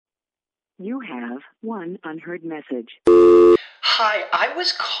You have one unheard message. Hi, I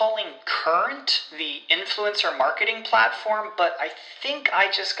was calling Current, the influencer marketing platform, but I think I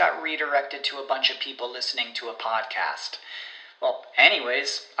just got redirected to a bunch of people listening to a podcast. Well,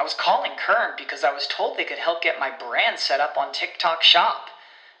 anyways, I was calling Current because I was told they could help get my brand set up on TikTok Shop,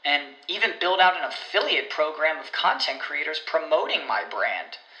 and even build out an affiliate program of content creators promoting my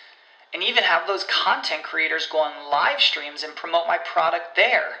brand, and even have those content creators go on live streams and promote my product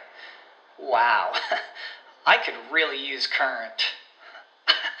there. Wow, I could really use Current.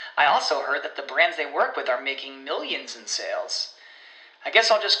 I also heard that the brands they work with are making millions in sales. I guess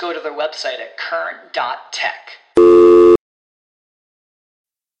I'll just go to their website at current.tech.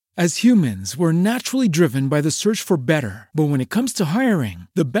 As humans, we're naturally driven by the search for better. But when it comes to hiring,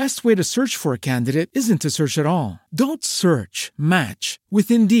 the best way to search for a candidate isn't to search at all. Don't search, match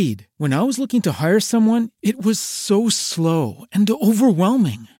with Indeed. When I was looking to hire someone, it was so slow and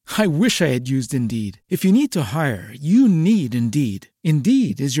overwhelming. I wish I had used Indeed. If you need to hire, you need Indeed.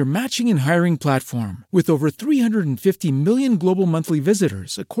 Indeed is your matching and hiring platform with over 350 million global monthly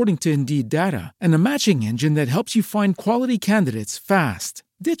visitors, according to Indeed data, and a matching engine that helps you find quality candidates fast.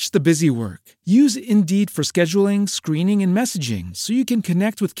 Ditch the busy work. Use Indeed for scheduling, screening, and messaging so you can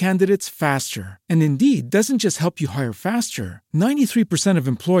connect with candidates faster. And Indeed doesn't just help you hire faster. 93% of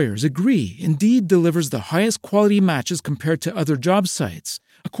employers agree Indeed delivers the highest quality matches compared to other job sites,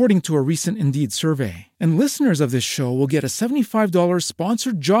 according to a recent Indeed survey. And listeners of this show will get a $75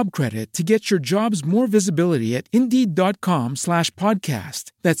 sponsored job credit to get your jobs more visibility at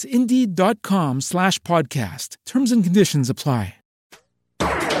Indeed.com/podcast. That's Indeed.com/podcast. Terms and conditions apply.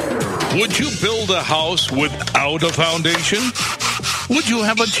 Would you build a house without a foundation? Would you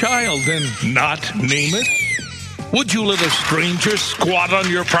have a child and not name it? Would you let a stranger squat on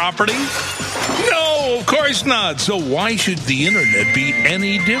your property? No, of course not. So why should the internet be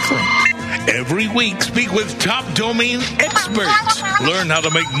any different? Every week, speak with top domain experts. Learn how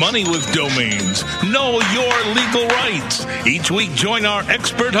to make money with domains. Know your legal rights. Each week, join our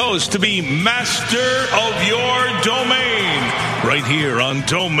expert host to be master of your domain. Right here on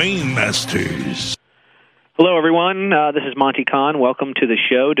Domain Masters. Hello, everyone. This is Monty Khan. Welcome to the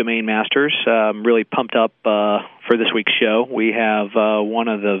show, Domain Masters. I'm really pumped up for this week's show. We have one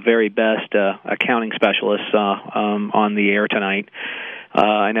of the very best accounting specialists on the air tonight.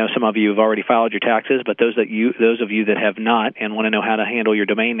 I know some of you have already filed your taxes, but those of you that have not and want to know how to handle your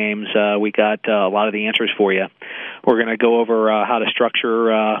domain names, we got a lot of the answers for you. We're going to go over how to structure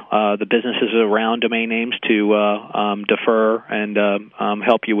the businesses around domain names to defer and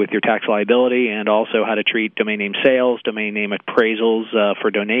help you with your tax liability, and also how to treat domain name sales, domain name appraisals for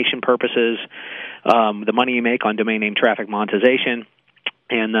donation purposes, the money you make on domain name traffic monetization,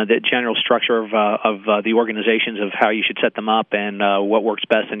 and the general structure of the organizations, of how you should set them up, and what works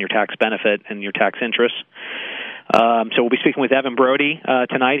best in your tax benefit and your tax interests. So we'll be speaking with Evan Brody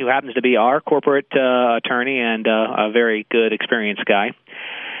tonight, who happens to be our corporate attorney and a very good, experienced guy.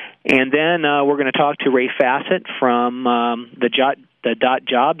 And then we're going to talk to Ray Fassett from the Dot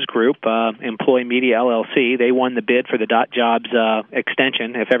Jobs Group, Employee Media LLC. They won the bid for the Dot Jobs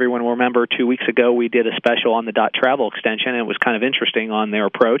extension. If everyone will remember, 2 weeks ago we did a special on the Dot Travel extension, and it was kind of interesting on their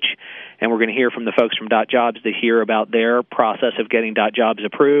approach. And we're going to hear from the folks from Dot Jobs to hear about their process of getting Dot Jobs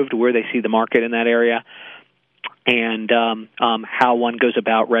approved, where they see the market in that area, and how one goes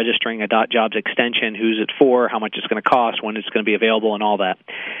about registering a Dot Jobs extension, who's it for, how much it's going to cost, when it's going to be available, and all that.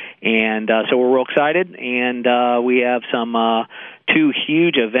 And so we're real excited, and we have some two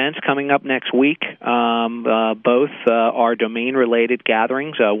huge events coming up next week. Both are domain-related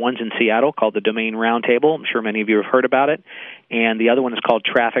gatherings. One's in Seattle called the Domain Roundtable. I'm sure many of you have heard about it. And the other one is called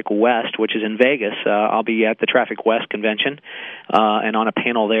Traffic West, which is in Vegas. I'll be at the Traffic West convention and on a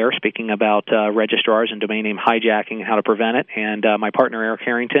panel there speaking about registrars and domain name hijacking and how to prevent it. And my partner, Eric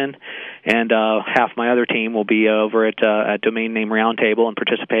Harrington, and half my other team will be over at Domain Name Roundtable and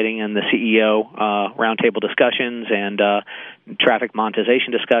participating in the CEO roundtable discussions and traffic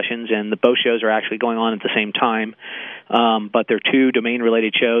monetization discussions. And both shows are actually going on at the same time. But they're two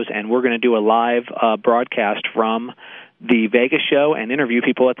domain-related shows, and we're going to do a live broadcast from the Vegas show and interview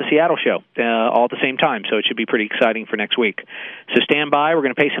people at the Seattle show all at the same time. So it should be pretty exciting for next week. So stand by. We're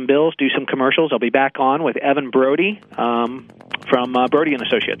going to pay some bills, do some commercials. I'll be back on with Evan Brody from Brody &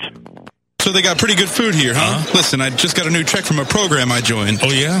 Associates. So they got pretty good food here, huh? Listen, I just got a new check from a program I joined.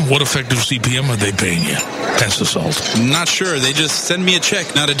 Oh, yeah? What effective CPM are they paying you? Pass the salt. Not sure. They just send me a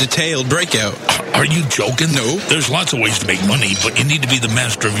check, not a detailed breakout. Are you joking? No. There's lots of ways to make money, but you need to be the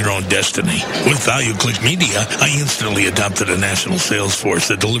master of your own destiny. With ValueClick Media, I instantly adopted a national sales force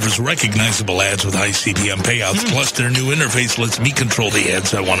that delivers recognizable ads with high CPM payouts. Plus, their new interface lets me control the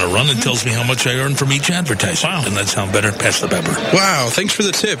ads I want to run and tells me how much I earn from each advertisement. Wow. Doesn't that sound better? Pass the pepper. Wow, thanks for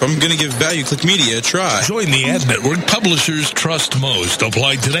the tip. I'm going to give ValueClick Media a try. Join the ad network publishers trust most.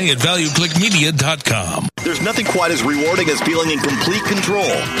 Apply today at ValueClickMedia.com. There's nothing quite as rewarding as feeling in complete control.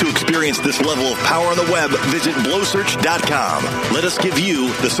 To experience this level of power on the web, visit blowsearch.com. Let us give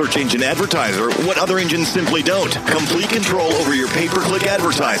you, the search engine advertiser, what other engines simply don't. Complete control over your pay-per-click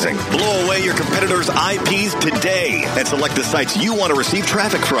advertising. Blow away your competitors' IPs today and select the sites you want to receive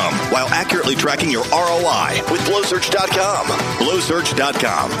traffic from while accurately tracking your ROI with blowsearch.com.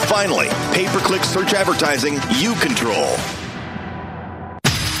 Blowsearch.com. Finally, pay-per-click search advertising you control.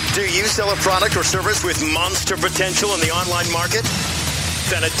 Do you sell a product or service with monster potential in the online market?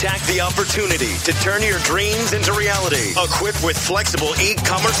 Then attack the opportunity to turn your dreams into reality. Equipped with flexible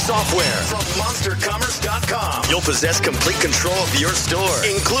e-commerce software from monstercommerce.com. You'll possess complete control of your store,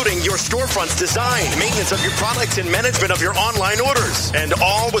 including your storefront's design, maintenance of your products, and management of your online orders. And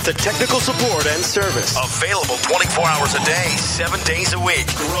all with the technical support and service. Available 24 hours a day, 7 days a week.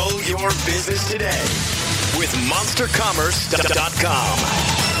 Grow your business today with monstercommerce.com.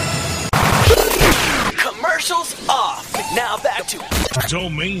 Commercials off. Now back to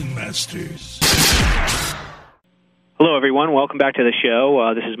Domain Masters. Hello, everyone. Welcome back to the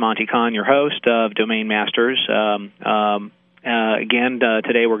show. This is Monty Kahn, your host of Domain Masters. Again,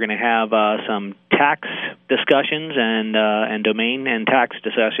 today we're going to have some tax discussions and domain and tax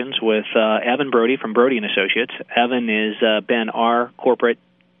discussions with Evan Brody from Brody & Associates. Evan has been our corporate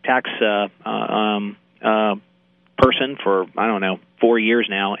tax person for, 4 years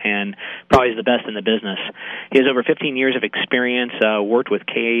now, and probably is the best in the business. He has over 15 years of experience, worked with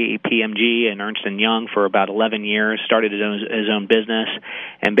KPMG and Ernst & Young for about 11 years, started his own business,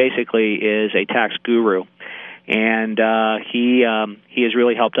 and basically is a tax guru. And he has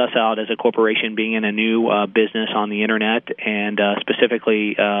really helped us out as a corporation being in a new business on the Internet and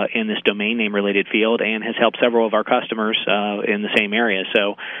specifically in this domain name-related field, and has helped several of our customers in the same area.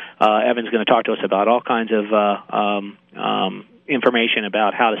 So Evan's going to talk to us about all kinds of information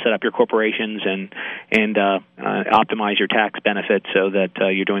about how to set up your corporations and optimize your tax benefits so that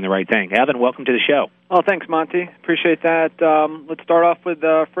you're doing the right thing. Evan, welcome to the show. Oh, thanks, Monty. Appreciate that. Let's start off with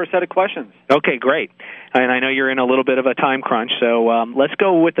the first set of questions. Okay, great. And I know you're in a little bit of a time crunch, so let's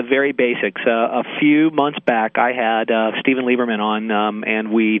go with the very basics. A few months back, I had Stephen Lieberman on,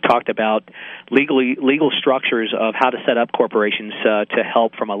 and we talked about legal structures of how to set up corporations to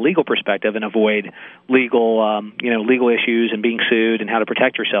help from a legal perspective and avoid legal issues and being sued and how to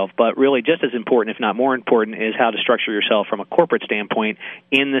protect yourself. But really, just as important, if not more important, is how to structure yourself from a corporate standpoint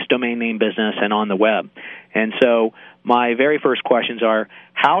in this domain name business and on the web. And so my very first questions are,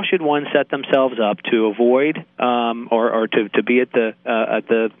 how should one set themselves up to avoid or to be at the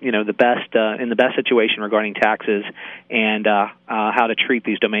best in the best situation regarding taxes, and how to treat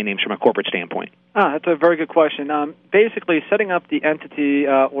these domain names from a corporate standpoint? That's a very good question. Basically, setting up the entity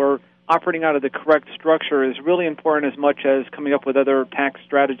or operating out of the correct structure is really important as much as coming up with other tax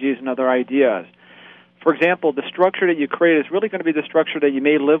strategies and other ideas. For example, the structure that you create is really going to be the structure that you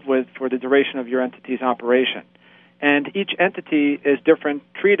may live with for the duration of your entity's operation. And each entity is different,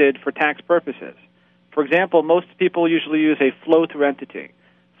 treated for tax purposes. For example, most people usually use a flow-through entity.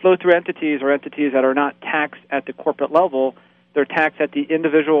 Flow-through entities are entities that are not taxed at the corporate level. They're taxed at the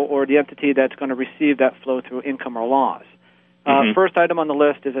individual or the entity that's going to receive that flow-through income or loss. First item on the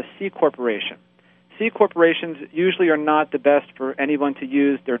list is a C corporation. C corporations usually are not the best for anyone to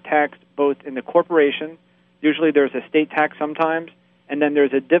use. They're taxed both in the corporation. Usually there's a state tax sometimes, and then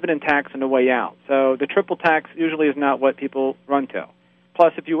there's a dividend tax on the way out. So the triple tax usually is not what people run to.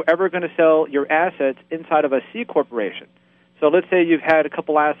 Plus, if you were ever going to sell your assets inside of a C corporation, so let's say you've had a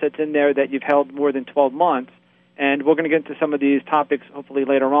couple assets in there that you've held more than 12 months, and we're going to get into some of these topics hopefully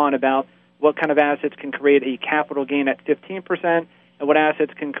later on about what kind of assets can create a capital gain at 15%, and what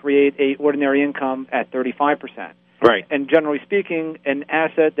assets can create a ordinary income at 35%. Right. And generally speaking, an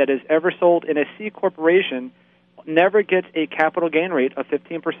asset that is ever sold in a C corporation never gets a capital gain rate of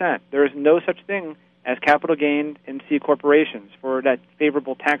 15%. There is no such thing as capital gain in C corporations for that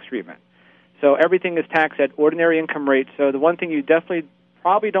favorable tax treatment. So everything is taxed at ordinary income rates. So the one thing you definitely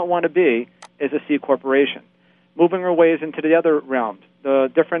probably don't want to be is a C corporation. Moving our ways into the other realms,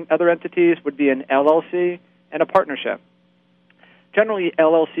 the different other entities would be an LLC and a partnership. generally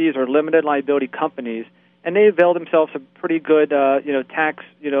LLCs are limited liability companies, and they avail themselves of pretty good, tax,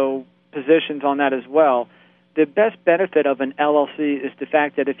 positions on that as well. The best benefit of an LLC is the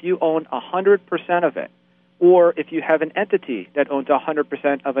fact that if you own 100% of it, or if you have an entity that owns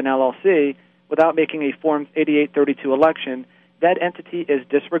 100% of an LLC without making a Form 8832 election, that entity is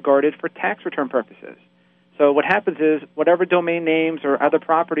disregarded for tax return purposes. So what happens is whatever domain names or other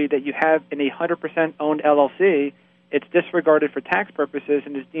property that you have in a 100% owned LLC, it's disregarded for tax purposes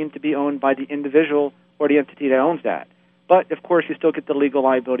and is deemed to be owned by the individual or the entity that owns that. But, of course, you still get the legal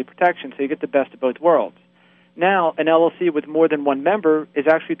liability protection, so you get the best of both worlds. Now, an LLC with more than one member is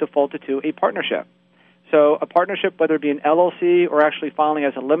actually defaulted to a partnership. So a partnership, whether it be an LLC or actually filing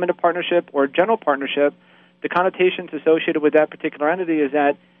as a limited partnership or a general partnership, the connotations associated with that particular entity is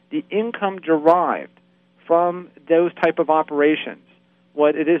that the income derived from those type of operations,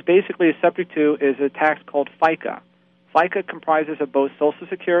 what it is basically subject to is a tax called FICA. FICA comprises of both Social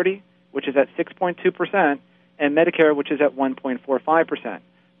Security, which is at 6.2%, and Medicare, which is at 1.45%.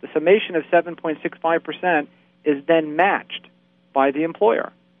 The summation of 7.65% is then matched by the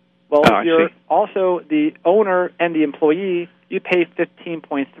employer. Well, if you're also the owner and the employee, you pay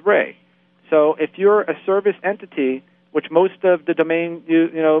 15.3%. So if you're a service entity, which most of the domain,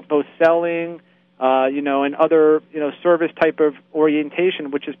 both selling, and other, service type of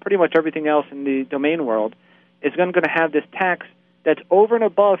orientation, which is pretty much everything else in the domain world, is going to have this tax that's over and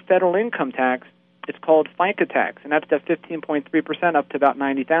above federal income tax. It's called FICA tax, and that's that 15.3% up to about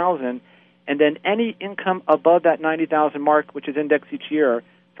 $90,000. And then any income above that $90,000 mark, which is indexed each year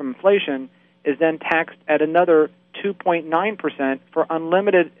from inflation, is then taxed at another 2.9% for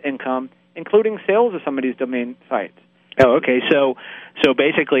unlimited income, including sales of some of these domain sites. Oh, okay. So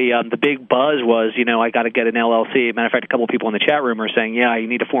basically, the big buzz was, I got to get an LLC. Matter of fact, a couple of people in the chat room are saying, yeah, you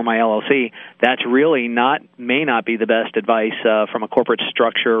need to form my LLC. That's really may not be the best advice from a corporate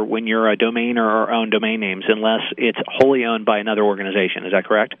structure when you're a domainer or own domain names, unless it's wholly owned by another organization. Is that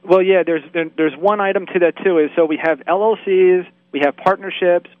correct? Well, yeah. There's one item to that too. Is so we have LLCs, we have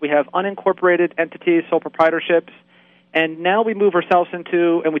partnerships, we have unincorporated entities, sole proprietorships, and now we move ourselves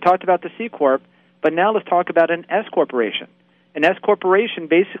into, and we talked about the C Corp. But now let's talk about an S corporation. An S corporation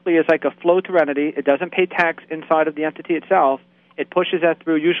basically is like a flow-through entity. It doesn't pay tax inside of the entity itself. It pushes that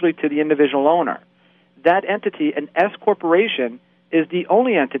through usually to the individual owner. That entity, an S corporation, is the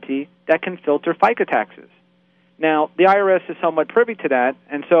only entity that can filter FICA taxes. Now, the IRS is somewhat privy to that,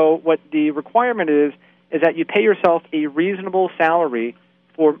 and so what the requirement is that you pay yourself a reasonable salary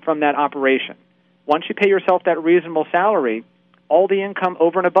from that operation. Once you pay yourself that reasonable salary, all the income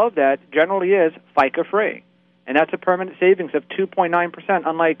over and above that generally is FICA-free. And that's a permanent savings of 2.9%,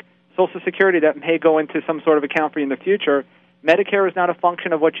 unlike Social Security that may go into some sort of account for you in the future. Medicare is not a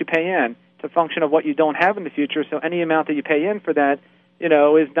function of what you pay in. It's a function of what you don't have in the future, so any amount that you pay in for that,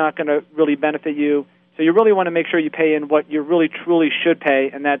 is not going to really benefit you. So you really want to make sure you pay in what you really, truly should pay,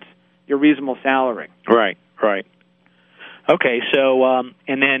 and that's your reasonable salary. Right. Okay, so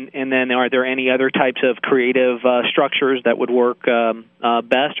and then are there any other types of creative structures that would work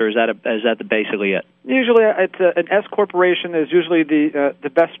best, or is that basically it? Usually, an S corporation is usually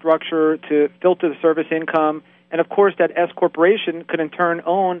the best structure to filter the service income, and of course, that S corporation could in turn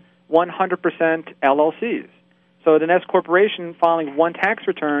own 100% LLCs. So an S corporation filing one tax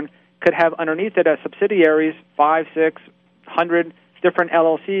return could have underneath it as subsidiaries 5, 6, 100 different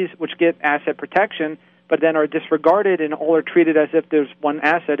LLCs, which get asset protection, but then are disregarded and all are treated as if there's one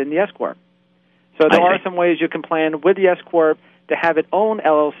asset in the S Corp. So there are some ways you can plan with the S Corp to have it own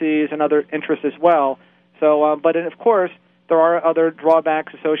LLCs and other interests as well. So, but of course, there are other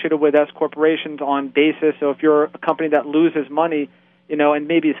drawbacks associated with S corporations on basis. So if you're a company that loses money, and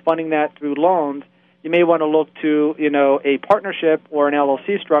maybe is funding that through loans, you may want to look to, a partnership or an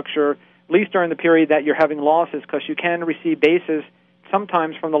LLC structure, at least during the period that you're having losses, because you can receive basis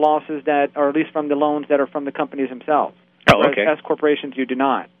sometimes from the losses that, or at least from the loans that are from the companies themselves. Oh, okay. As corporations, you do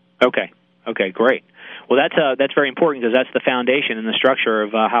not. Okay, great. Well, that's very important because that's the foundation and the structure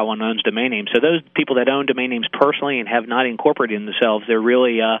of how one owns domain names. So those people that own domain names personally and have not incorporated themselves, they're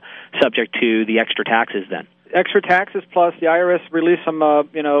really subject to the extra taxes then. Extra taxes, plus the IRS released some,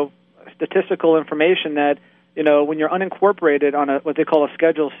 statistical information that, when you're unincorporated on what they call a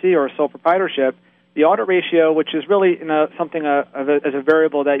Schedule C or a sole proprietorship, the audit ratio, which is really something as a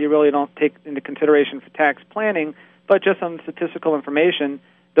variable that you really don't take into consideration for tax planning, but just on statistical information,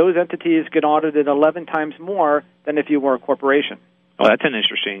 those entities get audited 11 times more than if you were a corporation. Oh, that's an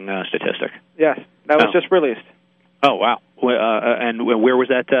interesting statistic. Yes, that was just released. Oh, wow. And where was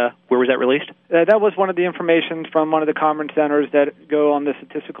that? Where was that released? That was one of the information from one of the conference centers that go on the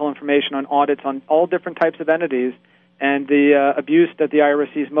statistical information on audits on all different types of entities. And the abuse that the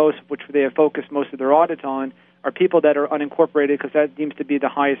IRS sees most, which they have focused most of their audits on, are people that are unincorporated because that seems to be the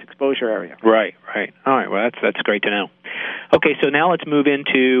highest exposure area. Right. All right, well, that's great to know. Okay, so now let's move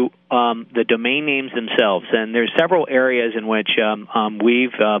into the domain names themselves. And there's several areas in which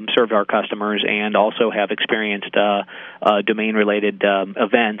we've served our customers and also have experienced domain-related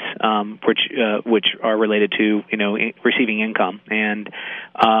events, which are related to receiving income. And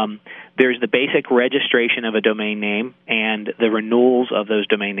there's the basic registration of a domain name and the renewals of those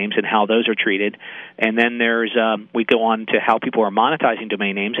domain names and how those are treated. And then we go on to how people are monetizing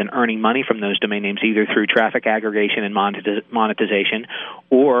domain names and earning money from those domain names, either through traffic aggregation and monetization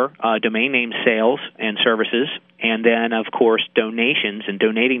or domain name sales and services. And then, of course, donations and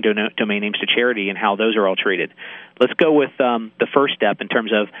donating domain names to charity and how those are all treated. Let's go with the first step in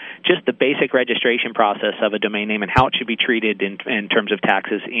terms of just the basic registration process of a domain name and how it should be treated in terms of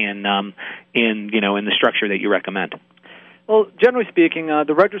taxes in the structure that you recommend. Well, generally speaking,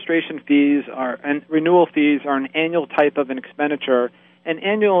 the registration fees and renewal fees are an annual type of an expenditure, and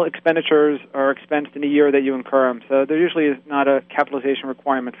annual expenditures are expensed in the year that you incur them. So there usually is not a capitalization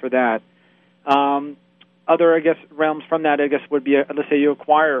requirement for that. Other, realms from that, would be, let's say you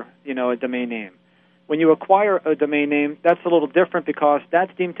acquire, a domain name. When you acquire a domain name, that's a little different because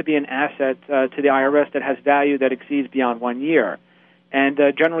that's deemed to be an asset to the IRS that has value that exceeds beyond 1 year. And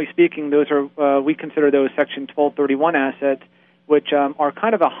generally speaking, those are we consider those Section 1231 assets, which are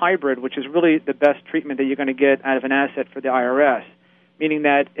kind of a hybrid, which is really the best treatment that you're going to get out of an asset for the IRS, meaning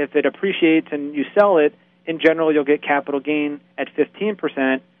that if it appreciates and you sell it, in general you'll get capital gain at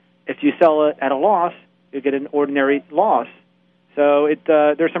 15%. If you sell it at a loss, you get an ordinary loss. So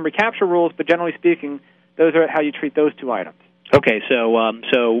there's some recapture rules, but generally speaking, those are how you treat those two items. Okay,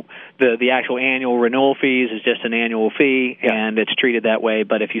 so the actual annual renewal fees is just an annual fee, and it's treated that way.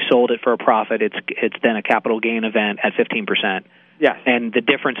 But if you sold it for a profit, it's then a capital gain event at 15%. Yes. And the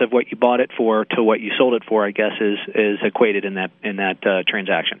difference of what you bought it for to what you sold it for, I guess, is equated in that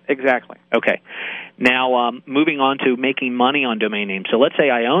transaction. Exactly. Okay. Now, moving on to making money on domain names. So let's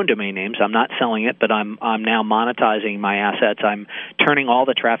say I own domain names. I'm not selling it, but I'm now monetizing my assets. I'm turning all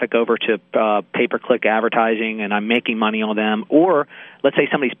the traffic over to pay-per-click advertising, and I'm making money on them. Or let's say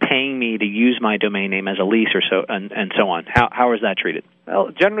somebody's paying me to use my domain name as a lease or so, and so on. How is that treated? Well,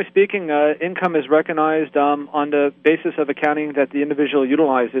 generally speaking, income is recognized on the basis of accounting that the individual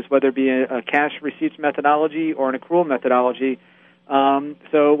utilizes, whether it be a cash receipts methodology or an accrual methodology.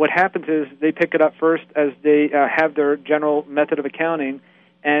 So what happens is they pick it up first as they have their general method of accounting,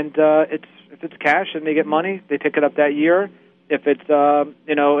 and if it's cash and they get money, they pick it up that year. If it's an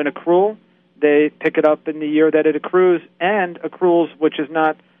accrual, they pick it up in the year that it accrues, and accruals, which is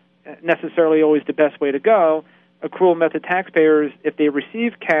not necessarily always the best way to go. Accrual method taxpayers, if they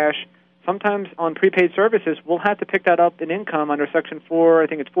receive cash, sometimes on prepaid services, will have to pick that up in income under Section 4, I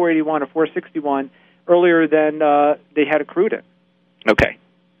think it's 481 or 461, earlier than they had accrued it. Okay,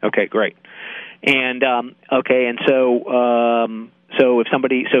 great. And so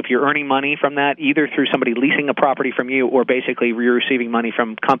if you're earning money from that, either through somebody leasing a property from you, or basically you're receiving money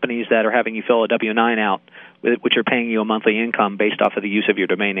from companies that are having you fill a W-9 out, which are paying you a monthly income based off of the use of your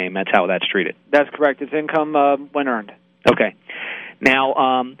domain name, that's how that's treated. That's correct. It's income when earned. Okay.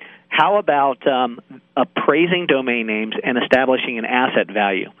 Now, how about appraising domain names and establishing an asset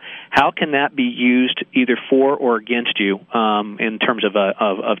value? How can that be used either for or against you in terms of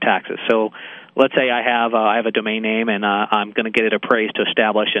taxes? So let's say I have a domain name and I'm going to get it appraised to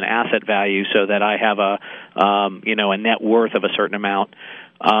establish an asset value so that I have a net worth of a certain amount,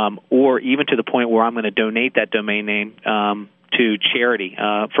 or even to the point where I'm going to donate that domain name to charity.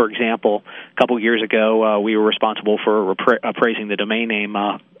 For example, a couple of years ago, we were responsible for appraising the domain name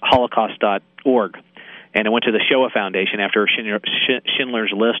Holocaust.org, and it went to the Shoah Foundation after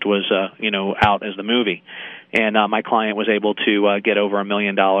Schindler's List was out as the movie, and my client was able to get over $1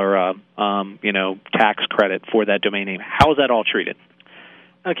 million tax credit for that domain name. How is that all treated?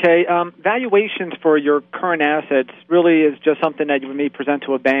 Okay, valuations for your current assets really is just something that you may present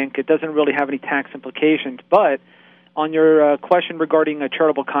to a bank. It doesn't really have any tax implications, but on your question regarding a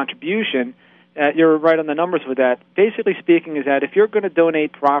charitable contribution, you're right on the numbers with that. Basically speaking is that if you're going to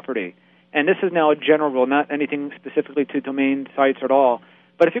donate property, and this is now a general rule, not anything specifically to domain sites at all,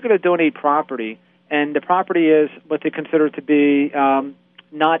 but if you're going to donate property, and the property is what they consider to be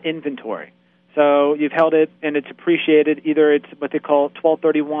not inventory, so you've held it and it's appreciated, either it's what they call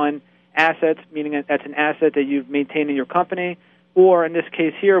 1231 assets, meaning that's an asset that you've maintained in your company, or in this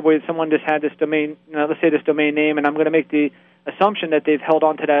case here, where someone just had this domain, let's say this domain name, and I'm going to make the assumption that they've held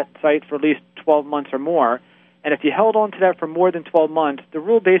on to that site for at least 12 months or more. And if you held on to that for more than 12 months, the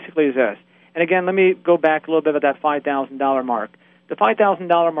rule basically is this. And again, let me go back a little bit at that $5,000 mark. The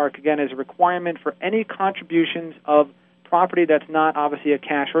 $5,000 mark, again, is a requirement for any contributions of property that's not obviously a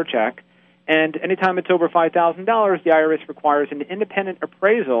cash or check. And anytime it's over $5,000, the IRS requires an independent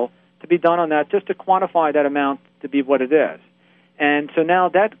appraisal to be done on that just to quantify that amount to be what it is. And so now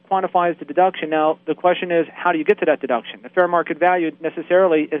that quantifies the deduction. Now, the question is, how do you get to that deduction? The fair market value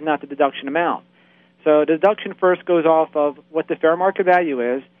necessarily is not the deduction amount. So the deduction first goes off of what the fair market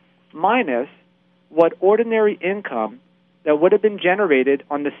value is minus what ordinary income that would have been generated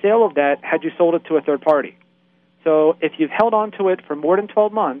on the sale of that had you sold it to a third party. So if you've held on to it for more than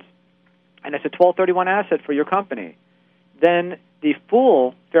 12 months, and it's a 1231 asset for your company, then the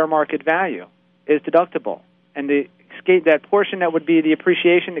full fair market value is deductible. And that portion that would be the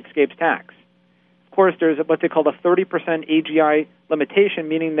appreciation escapes tax. Of course, there's what they call the 30% AGI limitation,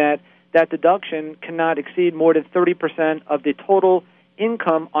 meaning that deduction cannot exceed more than 30% of the total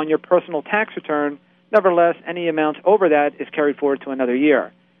income on your personal tax return. Nevertheless, any amount over that is carried forward to another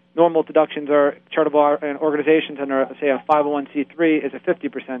year. Normal deductions are charitable organizations under, say, a 501c3 is a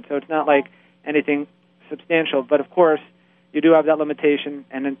 50%, so it's not like anything substantial. But, of course, you do have that limitation,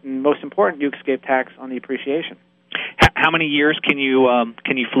 and most important, you escape tax on the appreciation. How many years can you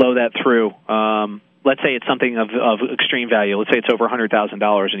flow that through? Let's say it's something of extreme value. Let's say it's over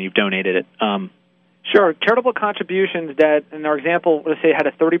 $100,000 and you've donated it. Sure. Charitable contributions that, in our example, let's say had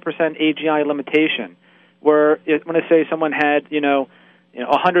a 30% AGI limitation, where when I say someone had,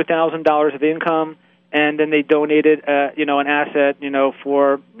 $100,000 of income, and then they donated, an asset,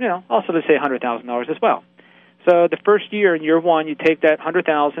 for, also let's say $100,000 as well. So the first year, in year one, you take that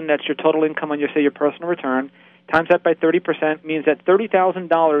 $100,000, that's your total income on your, say, your personal return, times that by 30% means that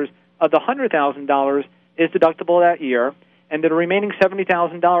 $30,000 of the $100,000 is deductible that year, and the remaining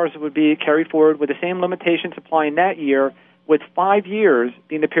 $70,000 would be carried forward with the same limitations applying that year, with 5 years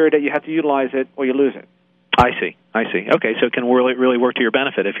being the period that you have to utilize it or you lose it. I see. Okay, so it can really work to your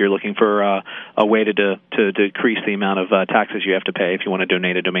benefit if you're looking for a way to decrease the amount of taxes you have to pay if you want to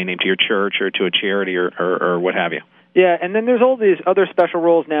donate a domain name to your church or to a charity or what have you. Yeah, and then there's all these other special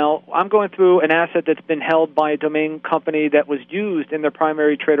rules now. I'm going through an asset that's been held by a domain company that was used in their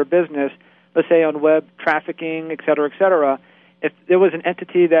primary trade or business, let's say on web trafficking, et cetera, et cetera. If there was an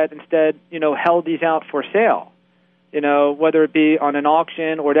entity that instead, held these out for sale, whether it be on an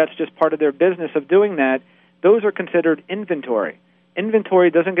auction or that's just part of their business of doing that, those are considered inventory. Inventory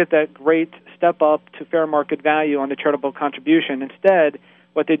doesn't get that great step up to fair market value on the charitable contribution. Instead,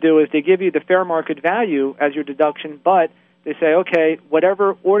 what they do is they give you the fair market value as your deduction, but they say, okay,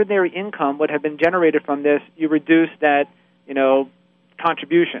 whatever ordinary income would have been generated from this, you reduce that,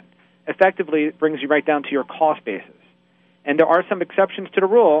 contribution. Effectively, it brings you right down to your cost basis. And there are some exceptions to the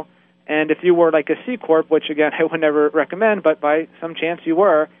rule, and if you were like a C Corp, which, again, I would never recommend, but by some chance you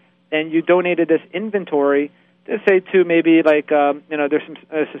were, and you donated this inventory, let's say to maybe like, there's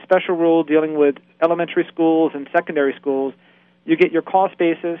a special rule dealing with elementary schools and secondary schools, you get your cost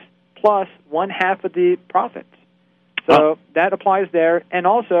basis plus 1/2 of the profits. So that applies there. And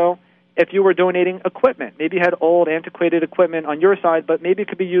also, if you were donating equipment, maybe you had old, antiquated equipment on your side, but maybe it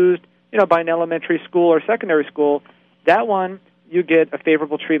could be used, by an elementary school or secondary school, that one, you get a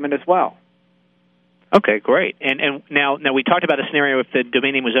favorable treatment as well. Okay, great. And now we talked about a scenario if the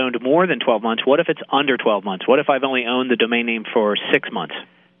domain name was owned more than 12 months. What if it's under 12 months? What if I've only owned the domain name for 6 months?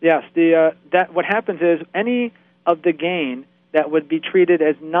 Yes, what happens is any of the gain that would be treated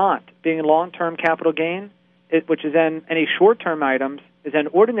as not being long-term capital gain, which is then any short-term items, is then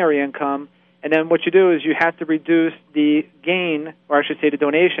ordinary income, and then what you do is you have to reduce the gain, or I should say the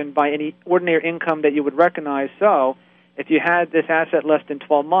donation, by any ordinary income that you would recognize. So if you had this asset less than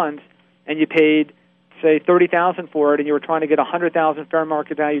 12 months and you paid, say, $30,000 for it, and you were trying to get $100,000 fair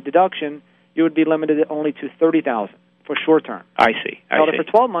market value deduction, you would be limited only to $30,000 for short term. I see. However, for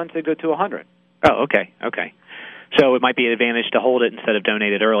 12 months, they go to $100,000. Oh, okay. So it might be an advantage to hold it instead of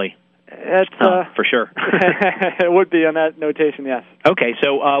donate it early. For sure. It would be on that notation, yes. Okay,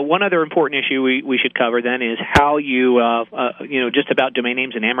 so one other important issue we should cover then is how you, just about domain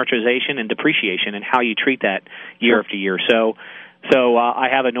names and amortization and depreciation and how you treat that year after year. So I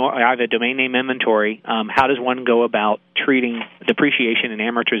have a domain name inventory. How does one go about treating depreciation and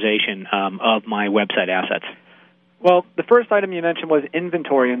amortization of my website assets? Well, the first item you mentioned was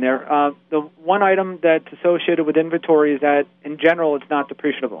inventory in there. The one item that's associated with inventory is that, in general, it's not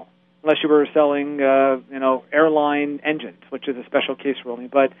depreciable, unless you were selling, airline engines, which is a special case ruling.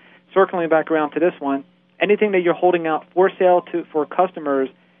 But circling back around to this one, anything that you're holding out for sale for customers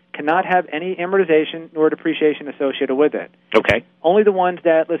cannot have any amortization nor depreciation associated with it. Okay. Only the ones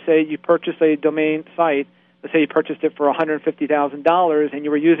that, let's say, you purchase a domain site let's say you purchased it for $150,000 and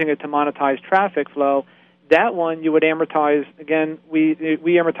you were using it to monetize traffic flow, that one you would amortize. Again, we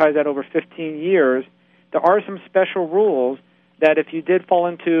amortize that over 15 years. There are some special rules that if you did fall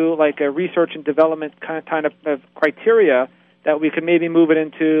into like a research and development kind of criteria, that we could maybe move it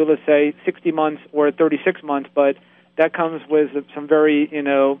into, let's say, 60 months or 36 months, but that comes with some very,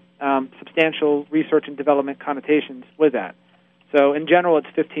 substantial research and development connotations with that. So in general, it's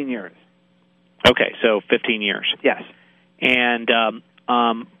 15 years. Okay, so 15 years. Yes. And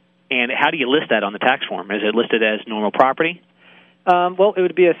how do you list that on the tax form? Is it listed as normal property? Well, it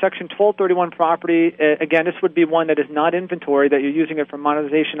would be a Section 1231 property. Again, this would be one that is not inventory, that you're using it for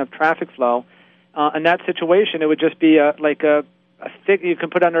monetization of traffic flow. In that situation, it would just be you can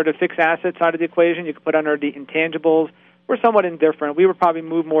put under the fixed asset side of the equation. You can put under the intangibles. We're somewhat indifferent. We would probably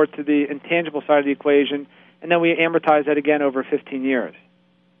move more to the intangible side of the equation, and then we amortize that again over 15 years.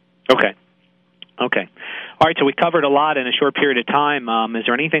 Okay. All right, so we covered a lot in a short period of time. Is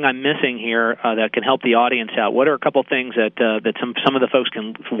there anything I'm missing here that can help the audience out? What are a couple things that some of the folks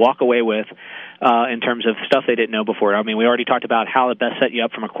can walk away with in terms of stuff they didn't know before? I mean, we already talked about how to best set you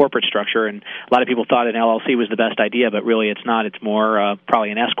up from a corporate structure, and a lot of people thought an LLC was the best idea, but really it's not. It's more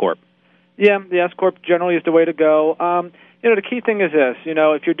probably an S-Corp. Yeah, the S-Corp generally is the way to go. The key thing is this.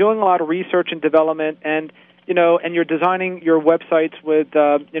 If you're doing a lot of research and development and you're designing your websites with,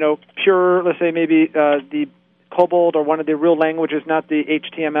 pure, let's say maybe the COBOL or one of the real languages, not the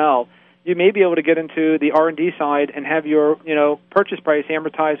HTML, you may be able to get into the R&D side and have your, purchase price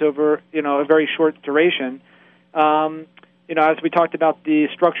amortized over, a very short duration. As we talked about, the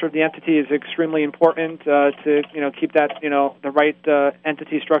structure of the entity is extremely important to, keep that, the right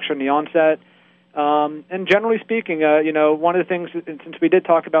entity structure in the onset. And generally speaking, one of the things, since we did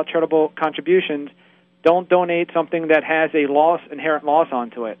talk about charitable contributions, don't donate something that has a inherent loss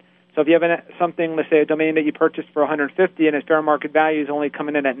onto it. So if you have something, let's say a domain that you purchased for $150 and its fair market value is only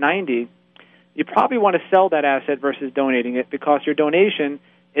coming in at $90, you probably want to sell that asset versus donating it, because your donation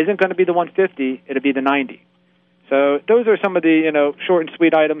isn't going to be the $150, it'll be the $90. So those are some of the short and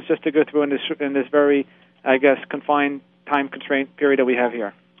sweet items just to go through in this very, confined time constraint period that we have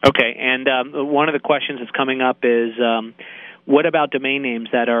here. Okay, and one of the questions that's coming up is, what about domain names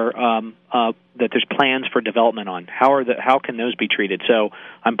that are that there's plans for development on? How can those be treated? So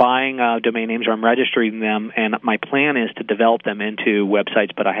I'm buying domain names, or I'm registering them, and my plan is to develop them into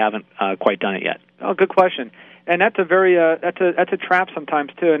websites, but I haven't quite done it yet. Oh, good question. And that's a very that's a trap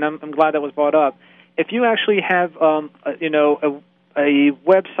sometimes too. And I'm glad that was brought up. If you actually have a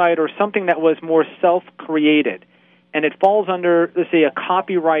website or something that was more self-created, and it falls under, let's say, a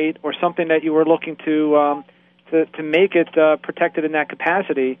copyright or something that you were looking to make it protected in that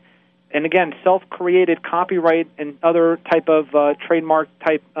capacity, and again, self-created copyright and other type of trademark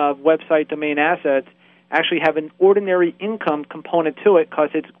type of website domain assets actually have an ordinary income component to it, because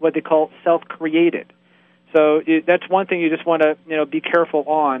it's what they call self-created. So that's one thing you just want to be careful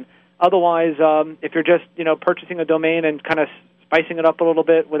on. Otherwise, if you're just purchasing a domain and kind of spicing it up a little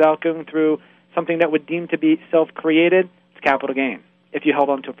bit without going through something that would deem to be self-created, it's capital gain if you held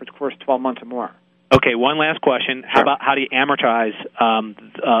on to it for the first 12 months or more. Okay, one last question. Sure. How do you amortize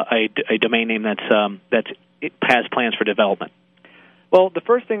a domain name that has plans for development? Well, the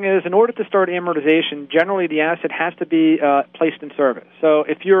first thing is, in order to start amortization, generally the asset has to be placed in service. So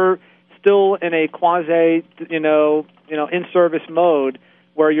if you're still in a quasi, in-service mode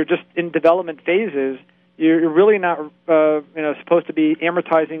where you're just in development phases, you're really not, supposed to be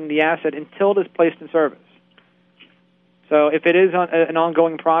amortizing the asset until it is placed in service. So if it is an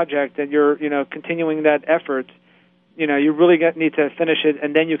ongoing project and you're, continuing that effort, you really need to finish it,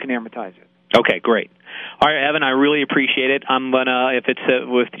 and then you can amortize it. Okay, great. All right, Evan, I really appreciate it. I'm gonna, if it's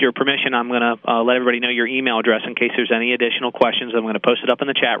with your permission, I'm gonna let everybody know your email address in case there's any additional questions. I'm gonna post it up in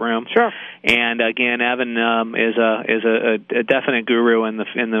the chat room. Sure. And again, Evan is a definite guru in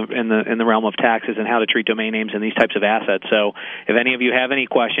the realm of taxes and how to treat domain names and these types of assets. So if any of you have any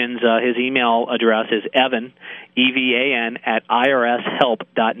questions, his email address is Evan, EVAN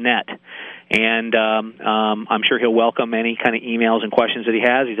 @irshelp.net. And I'm sure he'll welcome any kind of emails and questions that he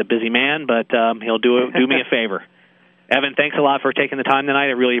has. He's a busy man, but he'll do me a favor. Evan, thanks a lot for taking the time tonight.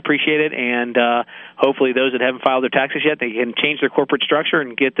 I really appreciate it. And hopefully those that haven't filed their taxes yet, they can change their corporate structure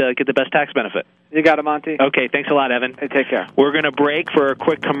and get the best tax benefit. You got it, Monty. Okay, thanks a lot, Evan. Hey, take care. We're going to break for a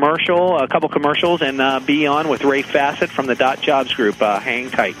quick commercial, a couple commercials, and be on with Ray Fassett from the Dot Jobs Group. Hang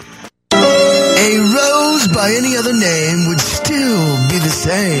tight. A rose by any other name would still be the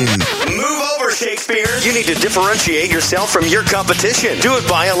same. Move over, Shakespeare? You need to differentiate yourself from your competition. Do it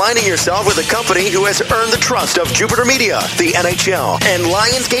by aligning yourself with a company who has earned the trust of Jupiter Media, the NHL, and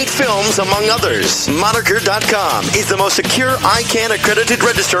Lionsgate Films, among others. Moniker.com is the most secure ICANN accredited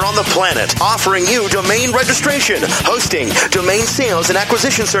register on the planet, offering you domain registration, hosting, domain sales, and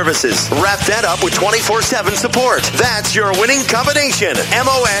acquisition services. Wrap that up with 24/7 support. That's your winning combination.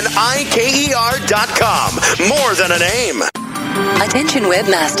 MONIKER.com. More than a name. Attention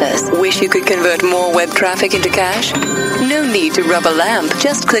webmasters. Wish you could convert more web traffic into cash? No need to rub a lamp.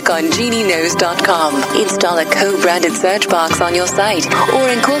 Just click on GenieKnows.com. Install a co-branded search box on your site or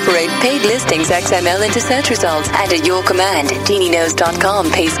incorporate paid listings XML into search results. And at your command,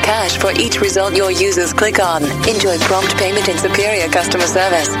 GenieKnows.com pays cash for each result your users click on. Enjoy prompt payment and superior customer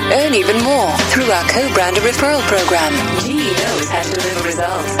service. Earn even more through our co-branded referral program. Genie knows how to deliver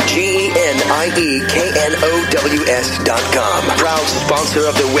results. GenieKnows.com. Proud sponsor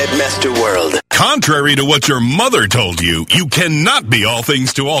of the Webmaster World. Contrary to what your mother told you, you cannot be all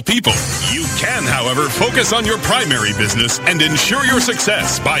things to all people. You can, however, focus on your primary business and ensure your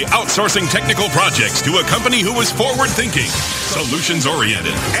success by outsourcing technical projects to a company who is forward-thinking,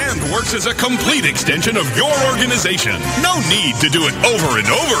 solutions-oriented, and works as a complete extension of your organization. No need to do it over and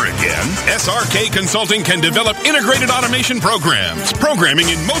over again. SRK Consulting can develop integrated automation programs,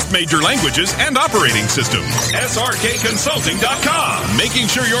 programming in most major languages and operating systems. SRKConsulting.com, making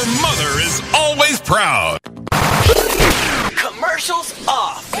sure your mother is always proud. Commercials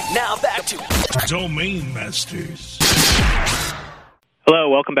off. Now back to Domain Masters. Hello,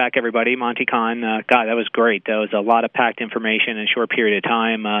 welcome back, everybody. Monty Khan. God, that was great. That was a lot of packed information in a short period of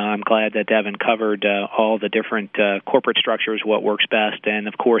time. I'm glad that Devin covered all the different corporate structures, what works best, and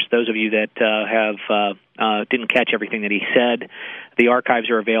of course, those of you that didn't catch everything that he said, the archives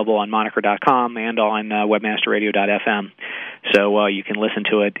are available on Moniker.com and on WebmasterRadio.fm. So you can listen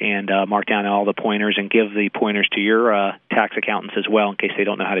to it and mark down all the pointers and give the pointers to your tax accountants as well in case they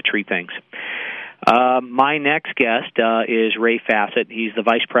don't know how to treat things. My next guest is Ray Fassett. He's the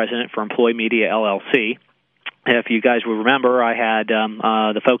Vice President for Employee Media, LLC. If you guys will remember, I had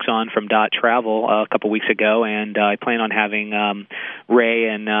the folks on from Dot Travel a couple weeks ago, and I plan on having Ray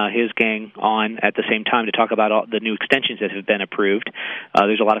and his gang on at the same time to talk about all the new extensions that have been approved.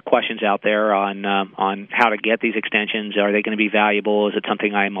 There's a lot of questions out there on how to get these extensions. Are they going to be valuable? Is it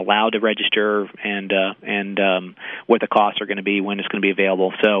something I'm allowed to register? And what the costs are going to be, when it's going to be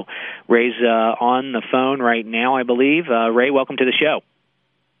available. So Ray's on the phone right now, I believe. Ray, welcome to the show.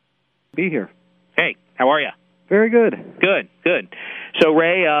 Be here. Hey, how are you? Very good. Good. So,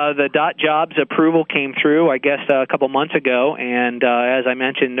 Ray, the Dot Jobs approval came through, I guess, a couple months ago, and as I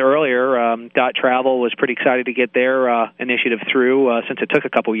mentioned earlier, Dot Travel was pretty excited to get their initiative through since it took a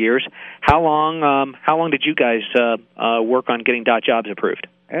couple years. How long did you guys work on getting Dot Jobs approved?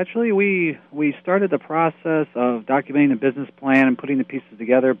 Actually, we started the process of documenting the business plan and putting the pieces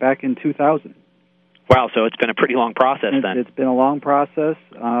together back in 2000. Wow, so it's been a pretty long process then. It's been a long process.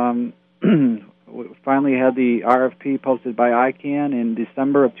 We finally had the RFP posted by ICANN in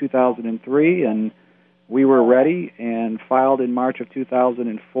December of 2003, and we were ready and filed in March of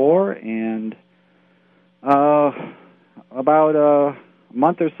 2004. And about a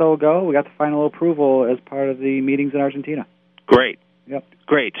month or so ago, we got the final approval as part of the meetings in Argentina. Great. Yep.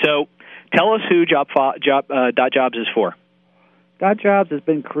 Great. So tell us who Dot Jobs is for. Dot Jobs has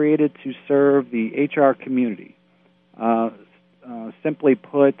been created to serve the HR community. Simply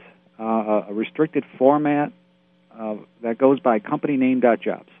put, a restricted format that goes by company name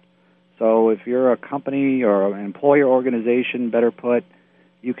 .jobs. So if you're a company or an employer organization, better put,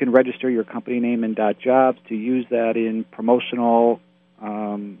 you can register your company name in .jobs to use that in promotional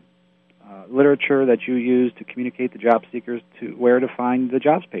literature that you use to communicate the job seekers to where to find the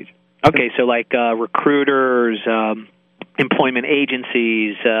jobs page. Okay, so like recruiters, employment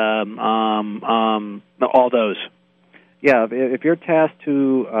agencies, all those. Yeah, if you're tasked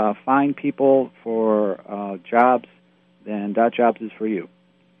to find people for jobs, then .jobs is for you.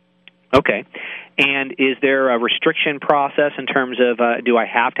 Okay. And is there a restriction process in terms of do I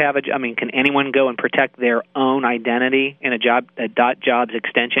have to have can anyone go and protect their own identity in a .jobs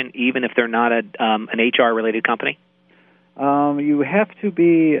extension, even if they're not an HR-related company? You have to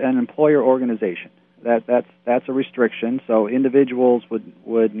be an employer organization. That's a restriction. So individuals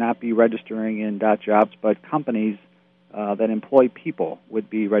would not be registering in .jobs, but companies that employ people would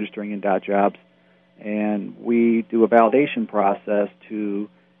be registering in .jobs, and we do a validation process to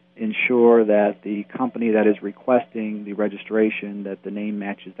ensure that the company that is requesting the registration, that the name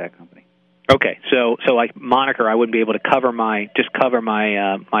matches that company. Okay, so like Moniker, I wouldn't be able to cover my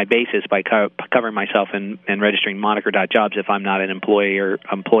basis by covering myself and registering Moniker.jobs if I'm not an employer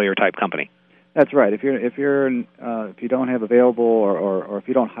type company. That's right. If you don't have available or if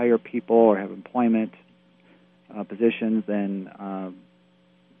you don't hire people or have employment positions, then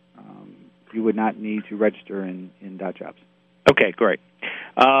you would not need to register in .jobs. Okay, great.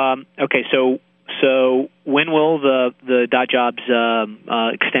 Okay, so when will the .jobs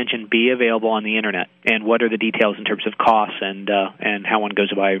extension be available on the internet, and what are the details in terms of costs and how one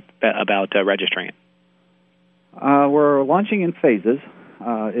goes about registering it? We're launching in phases.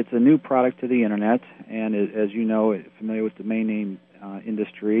 It's a new product to the internet, and as you know, familiar with the domain name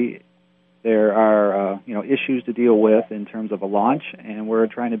industry, there are issues to deal with in terms of a launch, and we're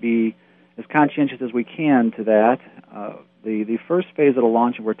trying to be as conscientious as we can to that. The first phase of the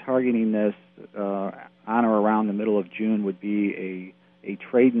launch, and we're targeting this on or around the middle of June, would be a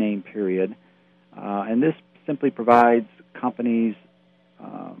trade name period, and this simply provides companies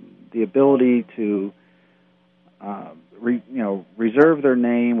the ability to reserve their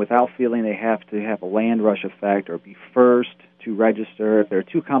name without feeling they have to have a land rush effect or be first to register. If there are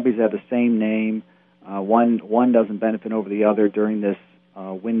two companies that have the same name, one doesn't benefit over the other during this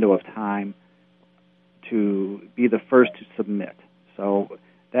window of time to be the first to submit. So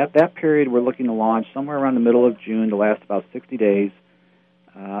that period we're looking to launch somewhere around the middle of June to last about 60 days.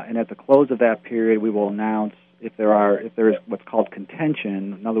 And at the close of that period, we will announce if there is what's called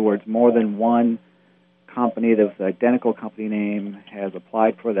contention. In other words, more than one company that's the identical company name has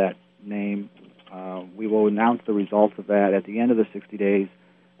applied for that name. We will announce the results of that at the end of the 60 days.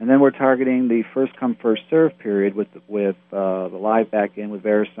 And then we're targeting the first-come, first-served period with the live back-end with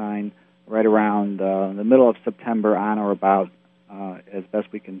VeriSign right around the middle of September on or about, as best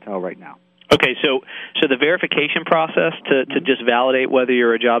we can tell right now. Okay, so the verification process to just validate whether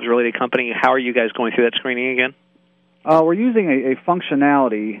you're a jobs-related company, how are you guys going through that screening again? We're using a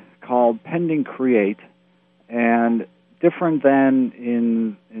functionality called Pending Create, and different than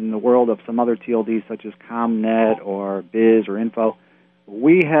in the world of some other TLDs such as ComNet or Biz or Info,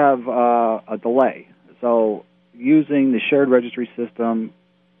 we have a delay. So using the shared registry system,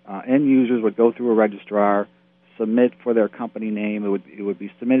 end users would go through a registrar, submit for their company name. It would be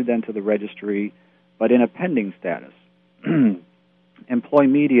submitted then to the registry, but in a pending status. Employ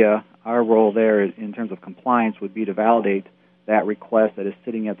Media, our role there in terms of compliance would be to validate that request that is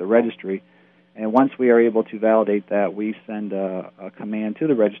sitting at the registry. And once we are able to validate that, we send a command to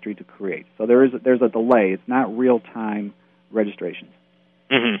the registry to create. So there's a delay. It's not real-time registrations.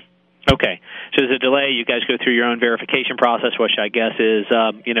 Mm-hmm. Okay. So there's a delay. You guys go through your own verification process, which I guess is,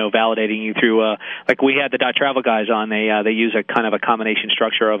 validating you through, like we had the .travel guys on. They use a kind of a combination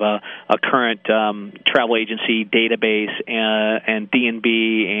structure of a current travel agency database and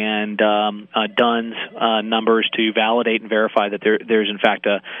D&B and DUNS numbers to validate and verify that there's in fact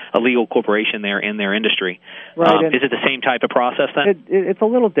a legal corporation there in their industry. Right. Is it the same type of process then? It's a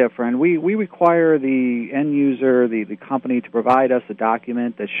little different. We require the end user, the company, to provide us a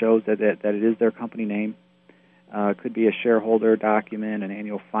document that shows that it is their company name. It could be a shareholder document, an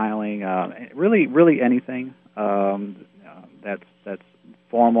annual filing, really anything that's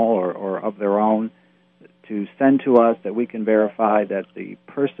formal or of their own to send to us that we can verify that the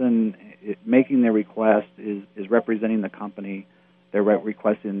person making the request is representing the company they're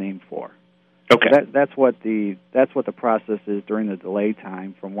requesting the name for. Okay. So that's what the process is during the delay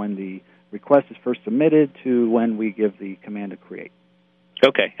time from when the request is first submitted to when we give the command to create.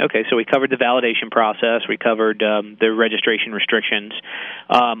 Okay. So we covered the validation process. We covered the registration restrictions.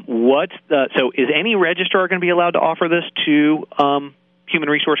 So is any registrar going to be allowed to offer this to human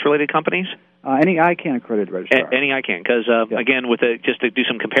resource-related companies? Any ICANN accredited registrar. Any ICANN, because again, just to do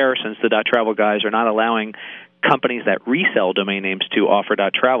some comparisons, the .travel guys are not allowing companies that resell domain names to offer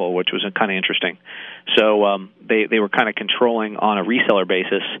 .travel, which was kind of interesting. So they were kind of controlling on a reseller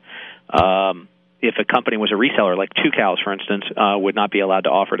basis. If a company was a reseller, like Two Cows, for instance, would not be allowed to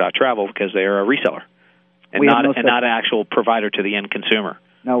offer .travel because they are a reseller and not an actual provider to the end consumer.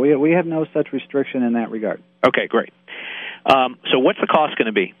 No, we have no such restriction in that regard. Okay, great. So what's the cost going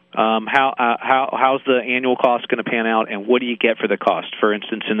to be? How's the annual cost going to pan out, and what do you get for the cost? For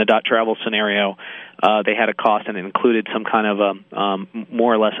instance, in the .travel scenario, they had a cost and it included some kind of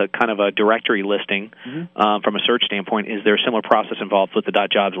more or less a kind of a directory listing from a search standpoint. Is there a similar process involved with the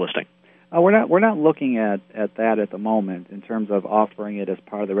 .jobs listing? We're not looking at that at the moment in terms of offering it as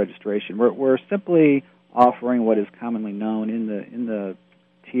part of the registration. We're simply offering what is commonly known in the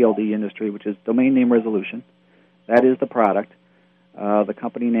TLD industry, which is domain name resolution. That is the product. The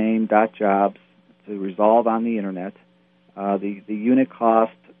company name .jobs to resolve on the internet. The unit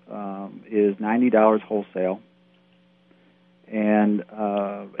cost is $90 wholesale, And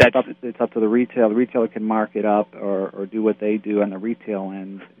it's up to the retailer. The retailer can mark it up or do what they do on the retail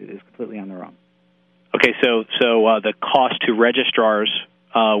end. It is completely on their own. Okay, so the cost to registrars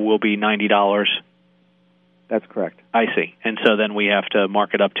will be $90. That's correct. I see. And so then we have to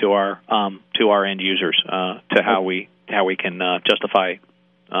mark it up to our end users to how we can justify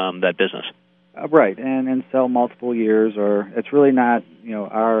that business. Right, and sell multiple years, or it's really not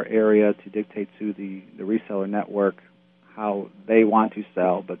our area to dictate to the reseller network how they want to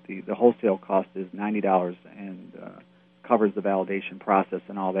sell, but the wholesale cost is $90 and covers the validation process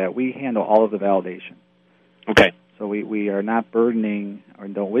and all that. We handle all of the validation. Okay. So we are not burdening or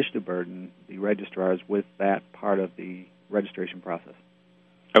don't wish to burden the registrars with that part of the registration process.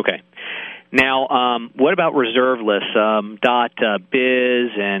 Okay. Now, what about reserve lists?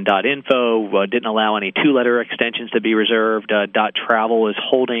 .biz and .info didn't allow any two-letter extensions to be reserved. .travel is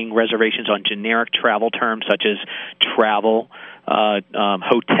holding reservations on generic travel terms such as travel,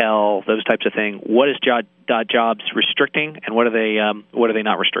 hotel, those types of things. What is .jobs restricting, and what are they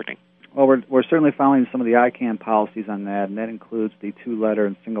not restricting? Well, we're certainly following some of the ICANN policies on that, and that includes the two-letter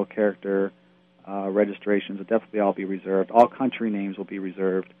and single-character registrations will definitely all be reserved. All country names will be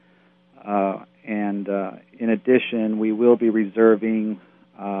reserved. And in addition, we will be reserving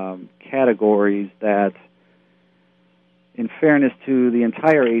categories that, in fairness to the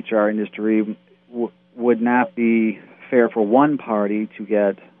entire HR industry, would not be fair for one party to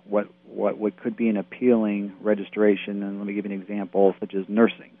get what could be an appealing registration. And let me give you an example, such as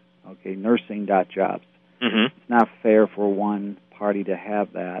nursing. Okay, nursing.jobs. Mm-hmm. It's not fair for one party to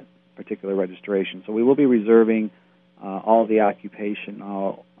have that particular registration. So we will be reserving all the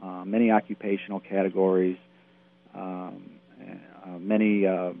many occupational categories, many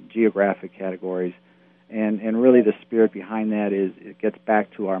geographic categories, and really the spirit behind that is it gets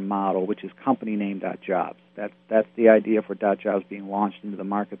back to our model, which is company name.jobs. That's the idea for .jobs being launched into the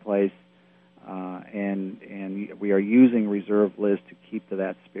marketplace, and we are using reserve lists to keep to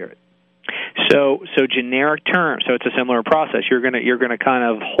that spirit. So generic terms. So it's a similar process. You're gonna kind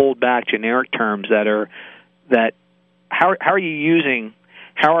of hold back generic terms that. How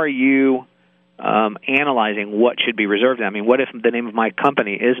are you analyzing what should be reserved? I mean, what if the name of my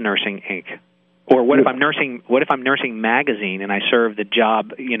company is Nursing Inc. Or what if I'm Nursing Magazine and I serve the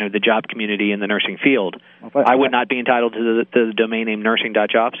job community in the nursing field? I would not be entitled to the domain name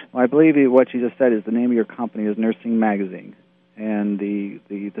nursing.jobs? Well, I believe what you just said is the name of your company is Nursing Magazine, and the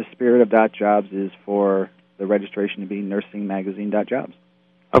spirit of .jobs is for the registration to be nursingmagazine.jobs.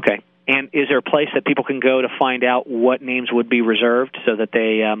 Okay. And is there a place that people can go to find out what names would be reserved so that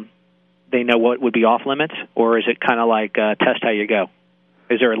they know what would be off limits, or is it kind of like test how you go?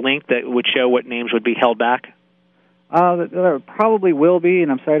 Is there a link that would show what names would be held back? There probably will be,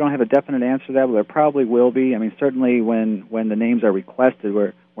 and I'm sorry I don't have a definite answer to that, but there probably will be. I mean, certainly when the names are requested,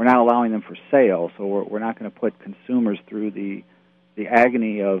 we're not allowing them for sale, so we're not going to put consumers through the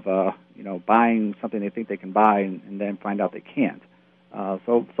agony of buying something they think they can buy and then find out they can't.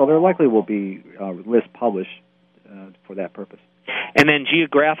 So there likely will be lists published for that purpose. And then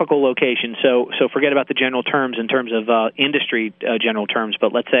geographical location. So forget about the general terms in terms of industry general terms,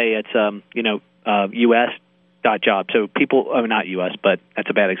 but let's say it's U.S.jobs. So people, not U.S., but that's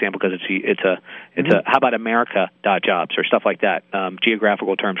a bad example because it's a how about America.jobs or stuff like that?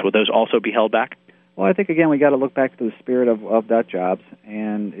 Geographical terms. Will those also be held back? Well, I think again we got to look back to the spirit of .jobs,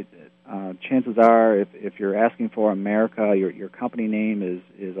 and chances are, if you're asking for America, your company name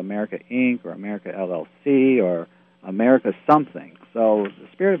is America Inc. or America LLC or America something. So the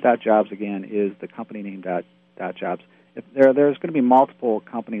spirit of .jobs, again, is the company name .jobs. If there's going to be multiple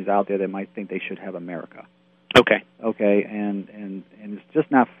companies out there that might think they should have America. Okay. Okay, and it's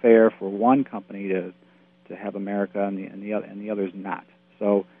just not fair for one company to have America and the others not.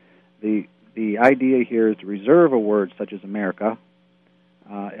 So the idea here is to reserve a word such as America,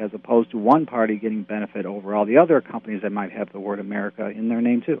 as opposed to one party getting benefit over all the other companies that might have the word America in their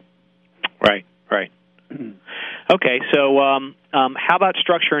name too. Right. Okay, so how about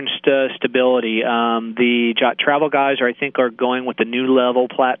structure and stability? The travel guys, I think, are going with the New Level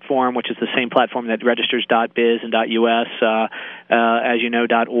platform, which is the same platform that registers .biz and .us. As you know,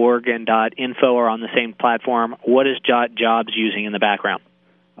 .org and .info are on the same platform. What is .jobs using in the background?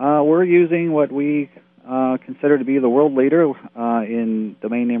 We're using what we consider to be the world leader in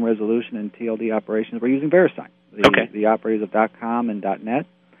domain name resolution and TLD operations. We're using VeriSign, the operators of .com and .net,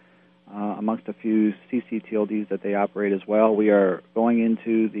 amongst a few CCTLDs that they operate as well. We are going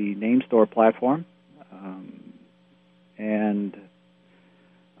into the name store platform and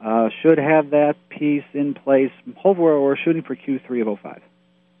should have that piece in place. Hopefully we're shooting for Q3 of 05.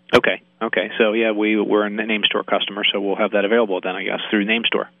 Okay. So yeah, we're a name store customer, so we'll have that available then, I guess, through name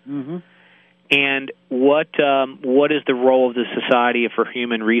store. Mm-hmm. And what is the role of the Society for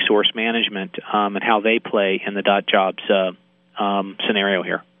Human Resource Management and how they play in the .jobs scenario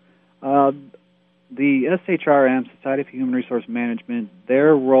here? The SHRM, Society for Human Resource Management,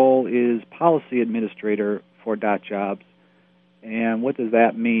 their role is policy administrator for .jobs. And what does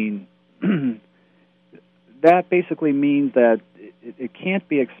that mean? That basically means that it can't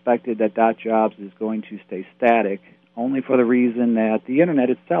be expected that .jobs is going to stay static, only for the reason that the Internet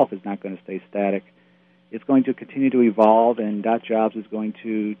itself is not going to stay static. It's going to continue to evolve, and .jobs is going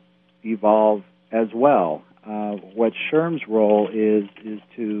to evolve as well. What SHRM's role is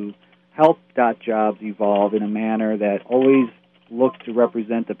to help .jobs evolve in a manner that always looks to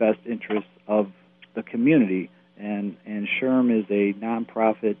represent the best interests of the community. And SHRM is a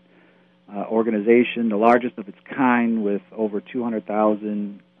nonprofit organization, the largest of its kind, with over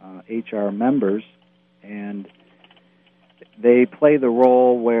 200,000 HR members, and they play the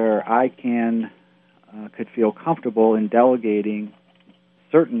role where I could feel comfortable in delegating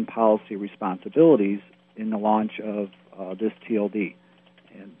certain policy responsibilities in the launch of this TLD.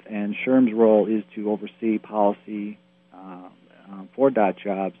 And SHRM's role is to oversee policy for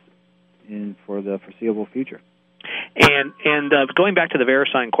 .jobs for the foreseeable future. And going back to the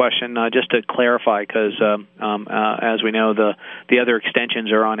VeriSign question, just to clarify, because as we know, the other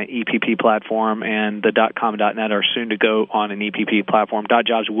extensions are on an EPP platform, and the .com, .net are soon to go on an EPP platform.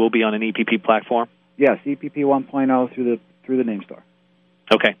 .jobs will be on an EPP platform? Yes, EPP 1.0 through the name store.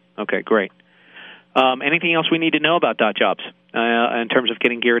 Okay, great. Anything else we need to know about .jobs in terms of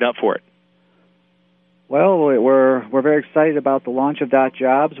getting geared up for it? Well, we're very excited about the launch of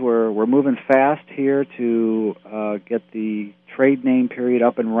 .jobs. We're moving fast here to get the trade name period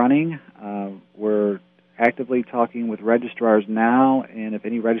up and running. We're actively talking with registrars now, and if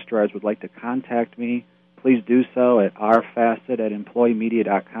any registrars would like to contact me, please do so at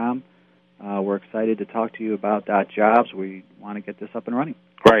rfacet@employeemedia.com. We're excited to talk to you about .jobs. We want to get this up and running.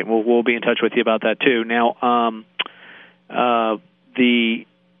 Right. Well, we'll be in touch with you about that too. Now, the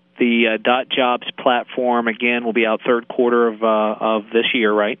 .jobs platform, again, will be out third quarter of this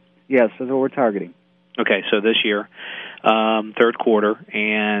year, right? Yes, that's what we're targeting. Okay, so this year, third quarter,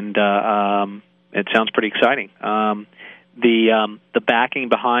 and it sounds pretty exciting. The backing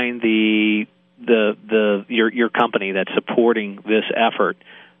behind your company that's supporting this effort,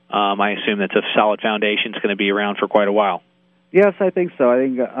 I assume that's a solid foundation. It's going to be around for quite a while. Yes, I think so. I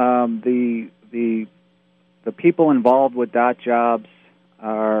think the people involved with .jobs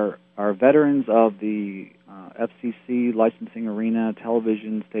are veterans of the FCC licensing arena,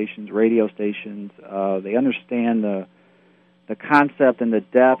 television stations, radio stations. They understand the concept and the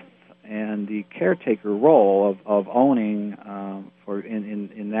depth and the caretaker role of owning,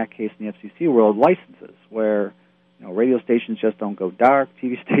 in that case in the FCC world, licenses, where radio stations just don't go dark,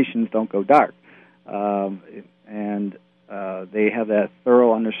 TV stations don't go dark, and they have that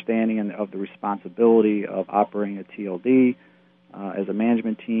thorough understanding of the responsibility of operating a TLD. As a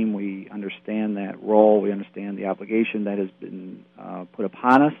management team, we understand that role. We understand the obligation that has been put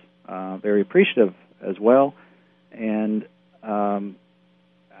upon us. Very appreciative as well. And I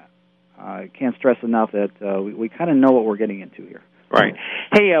can't stress enough that we kind of know what we're getting into here. Right.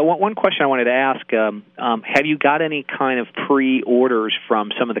 Hey, one question I wanted to ask. Have you got any kind of pre-orders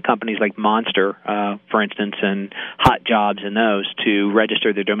from some of the companies like Monster, for instance, and Hot Jobs and those to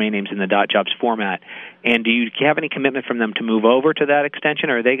register their domain names in the .jobs format? And do you have any commitment from them to move over to that extension,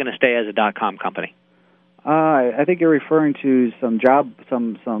 or are they going to stay as a .com company? I think you're referring to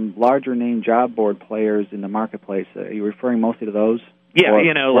some larger name job board players in the marketplace. Are you referring mostly to those? Yeah,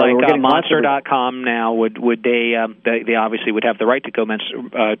 like Monster.com now, would they obviously would have the right to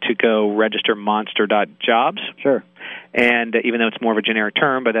go register Monster.jobs. Sure. And even though it's more of a generic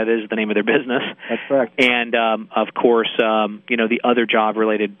term, but that is the name of their business. That's correct. And of course, the other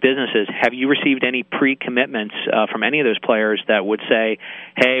job-related businesses. Have you received any pre-commitments from any of those players that would say,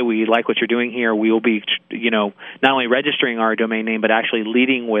 "Hey, we like what you're doing here. We will be, not only registering our domain name, but actually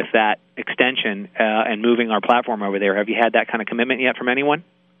leading with that extension and moving our platform over there"? Have you had that kind of commitment yet from anyone?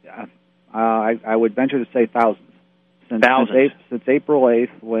 I would venture to say thousands. Since April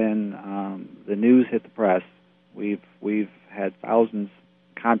 8th, when the news hit the press. We've had thousands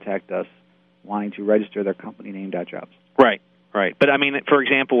contact us wanting to register their company name .jobs. Right. But I mean, for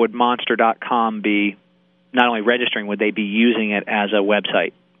example, would Monster.com be not only registering? Would they be using it as a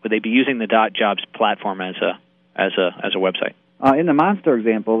website? Would they be using the .jobs platform as a website? In the Monster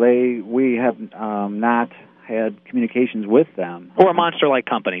example, we have not had communications with them. Or Monster-like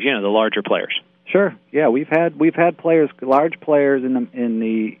companies, the larger players. Sure. Yeah, we've had players, large players in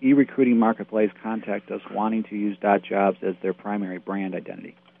the e-recruiting marketplace, contact us wanting to use .jobs as their primary brand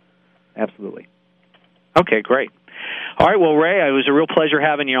identity. Absolutely. Okay, great. All right, well, Ray, it was a real pleasure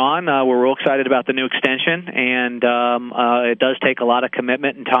having you on. We're real excited about the new extension, and it does take a lot of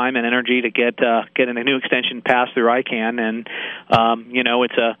commitment and time and energy to get a new extension passed through ICANN, and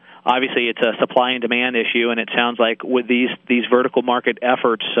obviously it's a supply and demand issue, and it sounds like with these vertical market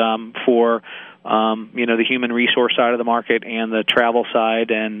efforts for the human resource side of the market and the travel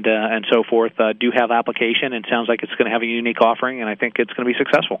side and so forth do have application, and sounds like it's going to have a unique offering, and I think it's going to be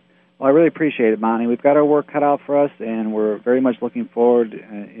successful. Well, I really appreciate it, Monty. We've got our work cut out for us, and we're very much looking forward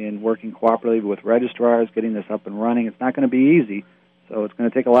in working cooperatively with registrars, getting this up and running. It's not going to be easy, so it's going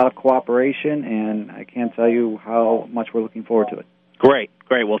to take a lot of cooperation, and I can't tell you how much we're looking forward to it. Great.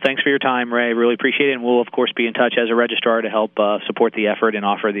 Well, thanks for your time, Ray. Really appreciate it, and we'll, of course, be in touch as a registrar to help support the effort and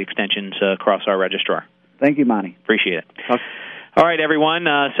offer the extensions across our registrar. Thank you, Monty. Appreciate it. Okay. All right, everyone.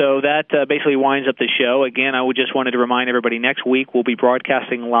 So that basically winds up the show. Again, I just wanted to remind everybody, next week we'll be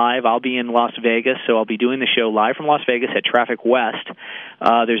broadcasting live. I'll be in Las Vegas, so I'll be doing the show live from Las Vegas at Traffic West.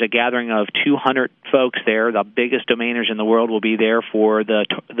 There's a gathering of 200 folks there. The biggest domainers in the world will be there for the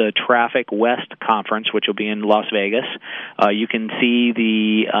Traffic West conference, which will be in Las Vegas. You can see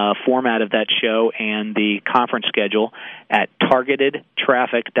the format of that show and the conference schedule at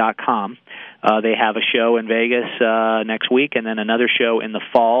targetedtraffic.com. They have a show in Vegas next week, and then another show in the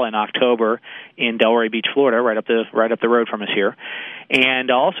fall in October in Delray Beach, Florida, right up the road from us here.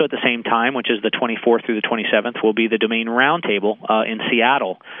 And also at the same time, which is the 24th through the 27th, will be the Domain Roundtable in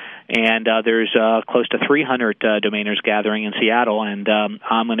Seattle. And there's close to 300 domainers gathering in Seattle, and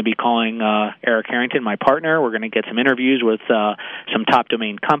I'm going to be calling Eric Harrington, my partner. We're going to get some interviews with some top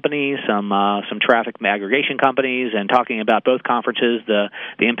domain companies, some traffic aggregation companies, and talking about both conferences, the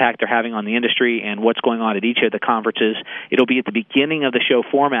impact they're having on the industry, and what's going on at each of the conferences. It'll be at the beginning of the show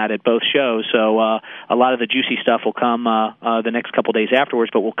format at both shows, so a lot of the juicy stuff will come the next couple days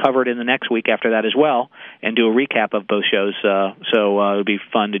afterwards, but we'll cover it in the next week after that as well, and do a recap of both shows, so it'll be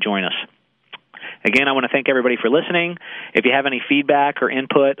fun to join us. Again, I want to thank everybody for listening. If you have any feedback or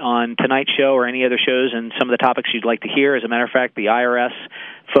input on tonight's show or any other shows and some of the topics you'd like to hear, as a matter of fact, the IRS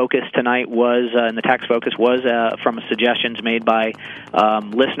focus tonight was, and the tax focus was from suggestions made by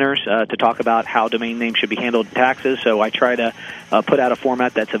listeners to talk about how domain names should be handled in taxes. So I try to put out a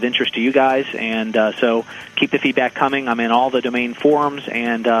format that's of interest to you guys, and so keep the feedback coming. I'm in all the domain forums,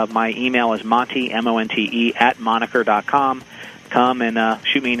 and my email is Monte, MONTE, @moniker.com. Come and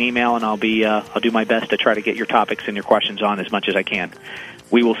shoot me an email, and I'll do my best to try to get your topics and your questions on as much as I can.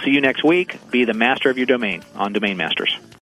 We will see you next week. Be the master of your domain on Domain Masters.